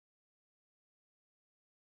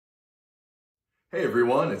Hey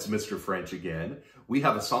everyone, it's Mr. French again. We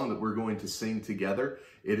have a song that we're going to sing together.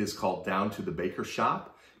 It is called Down to the Baker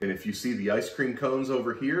Shop. And if you see the ice cream cones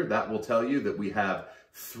over here, that will tell you that we have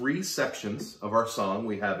three sections of our song.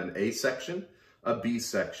 We have an A section, a B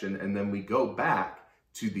section, and then we go back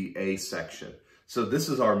to the A section. So this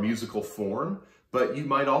is our musical form, but you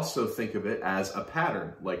might also think of it as a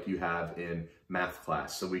pattern like you have in math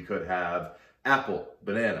class. So we could have apple,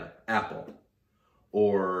 banana, apple,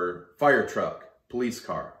 or fire truck, police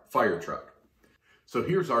car, fire truck. So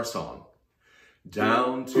here's our song.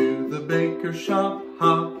 Down to the baker shop,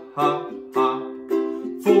 hop, hop, hop.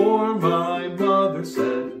 For my mother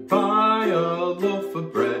said, buy a loaf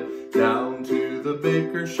of bread. Down to the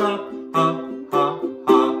baker shop, hop, hop,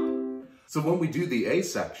 hop. So when we do the A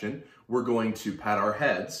section, we're going to pat our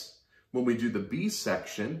heads. When we do the B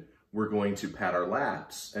section, we're going to pat our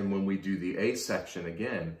laps. And when we do the A section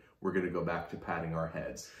again, we're going to go back to patting our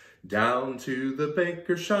heads. Down to the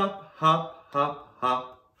baker shop, hop, hop,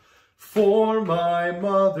 hop. For my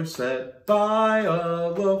mother said, buy a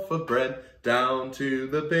loaf of bread. Down to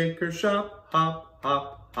the baker shop, hop,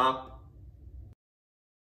 hop, hop.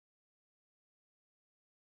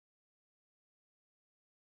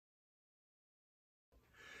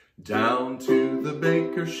 Down to the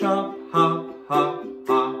baker shop, hop, hop,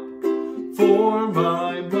 hop. For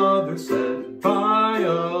my mother said, buy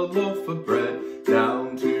a loaf of bread.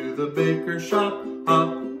 Down to the baker shop,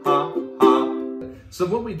 hop, hop, hop. So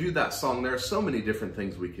when we do that song, there are so many different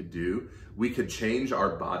things we could do. We could change our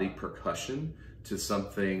body percussion to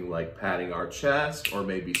something like patting our chest, or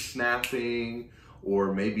maybe snapping,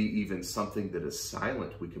 or maybe even something that is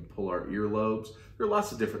silent. We can pull our earlobes. There are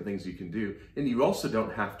lots of different things you can do. And you also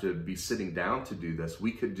don't have to be sitting down to do this.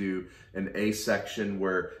 We could do an A section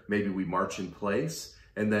where maybe we march in place,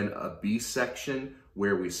 and then a B section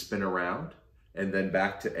where we spin around, and then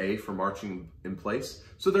back to A for marching in place.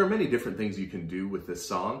 So there are many different things you can do with this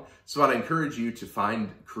song. So I'd encourage you to find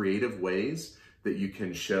creative ways that you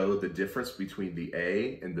can show the difference between the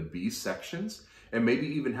A and the B sections, and maybe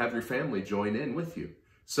even have your family join in with you.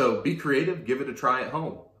 So be creative, give it a try at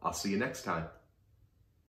home. I'll see you next time.